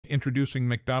Introducing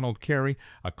Macdonald Carey,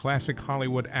 a classic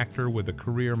Hollywood actor with a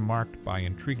career marked by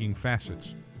intriguing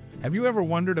facets. Have you ever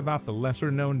wondered about the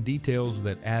lesser-known details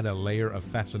that add a layer of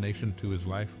fascination to his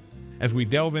life? As we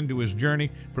delve into his journey,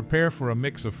 prepare for a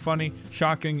mix of funny,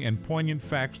 shocking, and poignant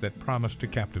facts that promise to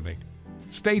captivate.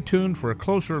 Stay tuned for a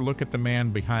closer look at the man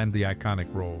behind the iconic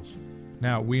roles.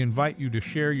 Now, we invite you to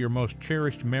share your most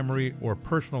cherished memory or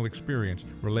personal experience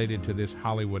related to this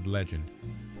Hollywood legend.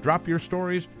 Drop your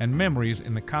stories and memories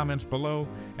in the comments below,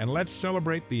 and let's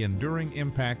celebrate the enduring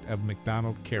impact of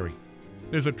Macdonald Carey.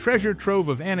 There's a treasure trove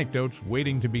of anecdotes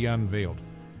waiting to be unveiled.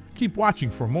 Keep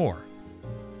watching for more.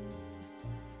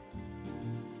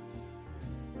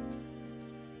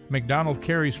 Macdonald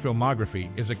Carey's filmography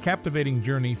is a captivating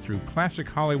journey through classic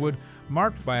Hollywood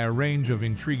marked by a range of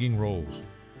intriguing roles.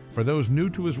 For those new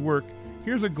to his work,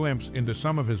 here's a glimpse into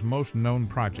some of his most known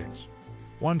projects.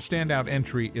 One standout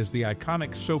entry is the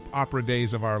iconic soap opera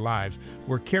Days of Our Lives,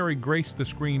 where Carey graced the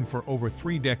screen for over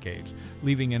 3 decades,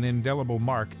 leaving an indelible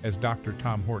mark as Dr.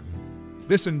 Tom Horton.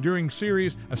 This enduring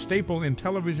series, a staple in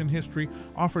television history,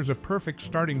 offers a perfect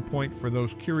starting point for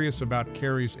those curious about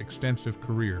Carey's extensive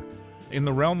career. In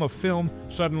the realm of film,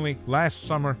 Suddenly, Last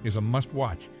Summer is a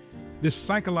must-watch. This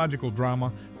psychological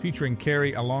drama, featuring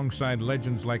Carey alongside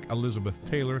legends like Elizabeth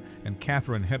Taylor and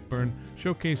Katharine Hepburn,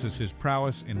 showcases his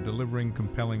prowess in delivering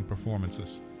compelling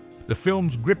performances. The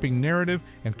film's gripping narrative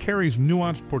and Carey's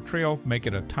nuanced portrayal make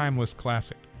it a timeless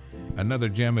classic. Another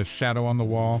gem is Shadow on the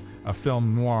Wall, a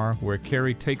film noir where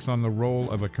Carey takes on the role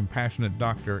of a compassionate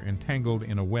doctor entangled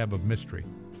in a web of mystery.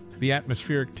 The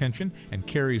atmospheric tension and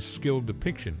Carey's skilled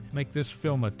depiction make this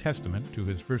film a testament to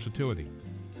his versatility.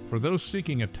 For those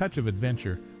seeking a touch of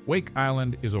adventure, Wake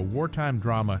Island is a wartime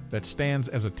drama that stands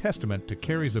as a testament to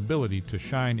Carey's ability to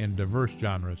shine in diverse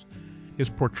genres. His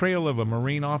portrayal of a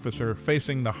Marine officer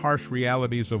facing the harsh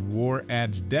realities of war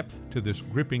adds depth to this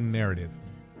gripping narrative.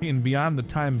 In Beyond the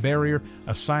Time Barrier,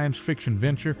 a science fiction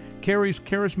venture, Carey's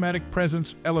charismatic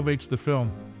presence elevates the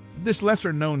film. This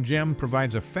lesser-known gem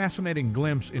provides a fascinating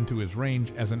glimpse into his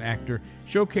range as an actor,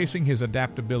 showcasing his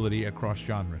adaptability across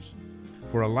genres.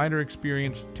 For a lighter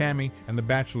experience, Tammy and The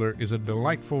Bachelor is a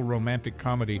delightful romantic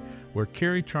comedy where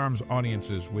Carey charms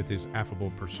audiences with his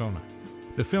affable persona.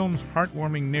 The film's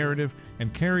heartwarming narrative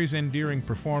and Carey's endearing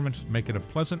performance make it a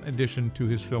pleasant addition to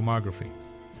his filmography.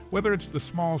 Whether it's the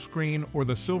small screen or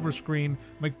the silver screen,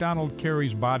 Macdonald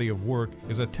Carey's body of work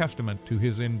is a testament to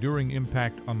his enduring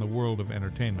impact on the world of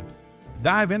entertainment.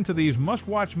 Dive into these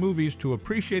must-watch movies to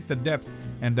appreciate the depth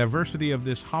and diversity of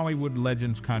this Hollywood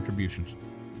legend's contributions.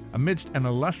 Amidst an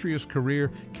illustrious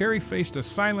career, Carey faced a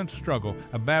silent struggle,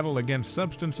 a battle against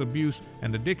substance abuse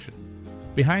and addiction.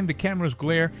 Behind the camera's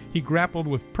glare, he grappled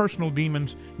with personal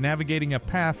demons, navigating a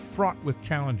path fraught with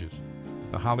challenges.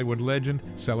 The Hollywood legend,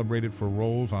 celebrated for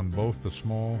roles on both the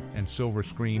small and silver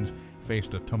screens,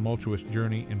 faced a tumultuous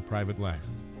journey in private life.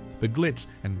 The glitz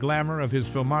and glamour of his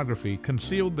filmography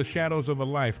concealed the shadows of a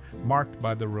life marked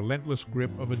by the relentless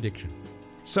grip of addiction.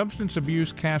 Substance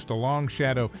abuse cast a long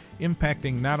shadow,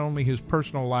 impacting not only his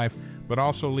personal life, but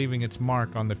also leaving its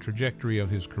mark on the trajectory of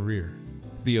his career.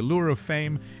 The allure of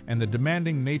fame and the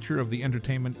demanding nature of the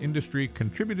entertainment industry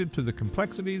contributed to the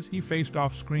complexities he faced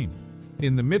off-screen.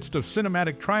 In the midst of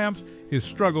cinematic triumphs, his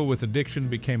struggle with addiction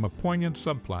became a poignant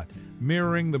subplot,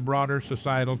 mirroring the broader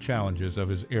societal challenges of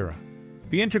his era.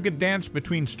 The intricate dance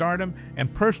between stardom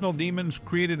and personal demons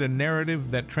created a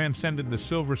narrative that transcended the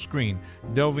silver screen,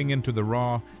 delving into the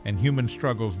raw and human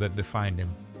struggles that defined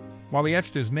him. While he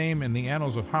etched his name in the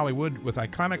annals of Hollywood with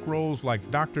iconic roles like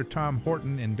Dr. Tom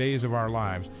Horton in Days of Our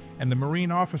Lives and the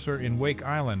Marine officer in Wake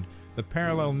Island, the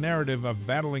parallel narrative of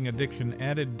battling addiction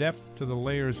added depth to the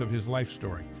layers of his life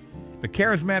story. The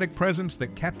charismatic presence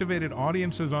that captivated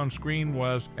audiences on screen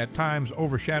was, at times,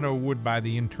 overshadowed by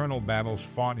the internal battles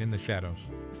fought in the shadows.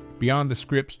 Beyond the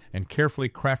scripts and carefully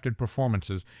crafted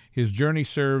performances, his journey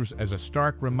serves as a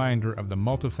stark reminder of the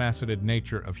multifaceted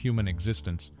nature of human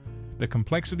existence. The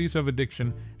complexities of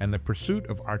addiction and the pursuit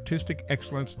of artistic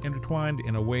excellence intertwined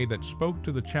in a way that spoke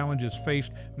to the challenges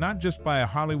faced not just by a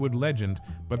Hollywood legend,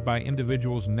 but by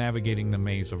individuals navigating the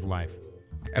maze of life.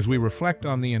 As we reflect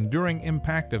on the enduring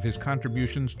impact of his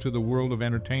contributions to the world of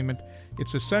entertainment,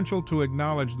 it's essential to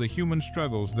acknowledge the human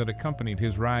struggles that accompanied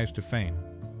his rise to fame.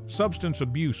 Substance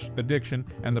abuse, addiction,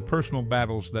 and the personal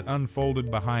battles that unfolded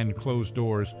behind closed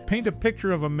doors paint a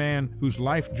picture of a man whose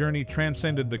life journey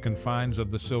transcended the confines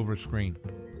of the silver screen.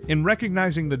 In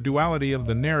recognizing the duality of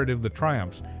the narrative, the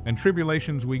triumphs and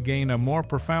tribulations, we gain a more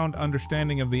profound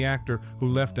understanding of the actor who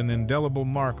left an indelible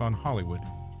mark on Hollywood.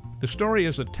 The story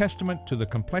is a testament to the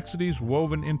complexities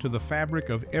woven into the fabric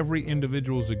of every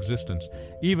individual's existence,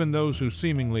 even those who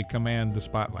seemingly command the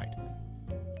spotlight.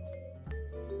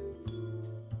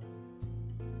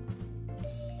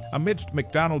 Amidst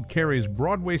Macdonald Carey's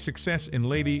Broadway success in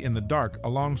Lady in the Dark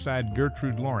alongside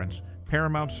Gertrude Lawrence,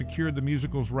 Paramount secured the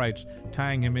musical's rights,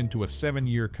 tying him into a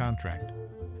 7-year contract.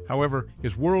 However,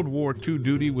 his World War II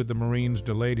duty with the Marines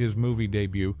delayed his movie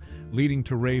debut, leading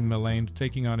to Ray Milland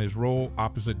taking on his role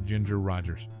opposite Ginger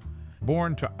Rogers.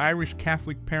 Born to Irish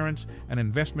Catholic parents, an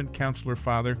investment counselor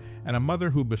father, and a mother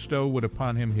who bestowed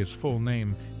upon him his full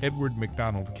name, Edward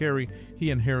Macdonald Carey,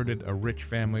 he inherited a rich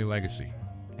family legacy.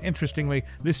 Interestingly,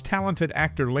 this talented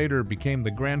actor later became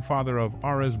the grandfather of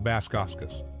Aras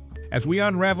Baskauskas. As we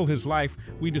unravel his life,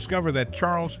 we discover that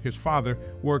Charles, his father,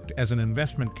 worked as an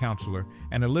investment counselor,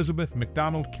 and Elizabeth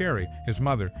Macdonald Carey, his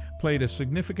mother, played a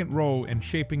significant role in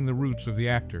shaping the roots of the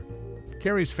actor.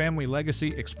 Carey's family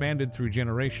legacy expanded through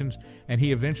generations, and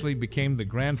he eventually became the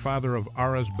grandfather of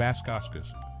Aras Baskauskas,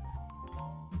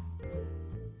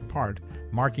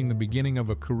 marking the beginning of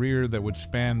a career that would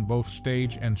span both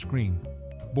stage and screen.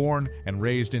 Born and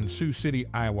raised in Sioux City,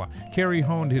 Iowa, Carey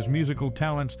honed his musical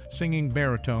talents singing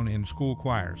baritone in school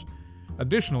choirs.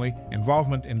 Additionally,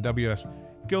 involvement in W.S.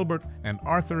 Gilbert and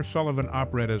Arthur Sullivan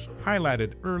operettas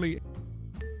highlighted early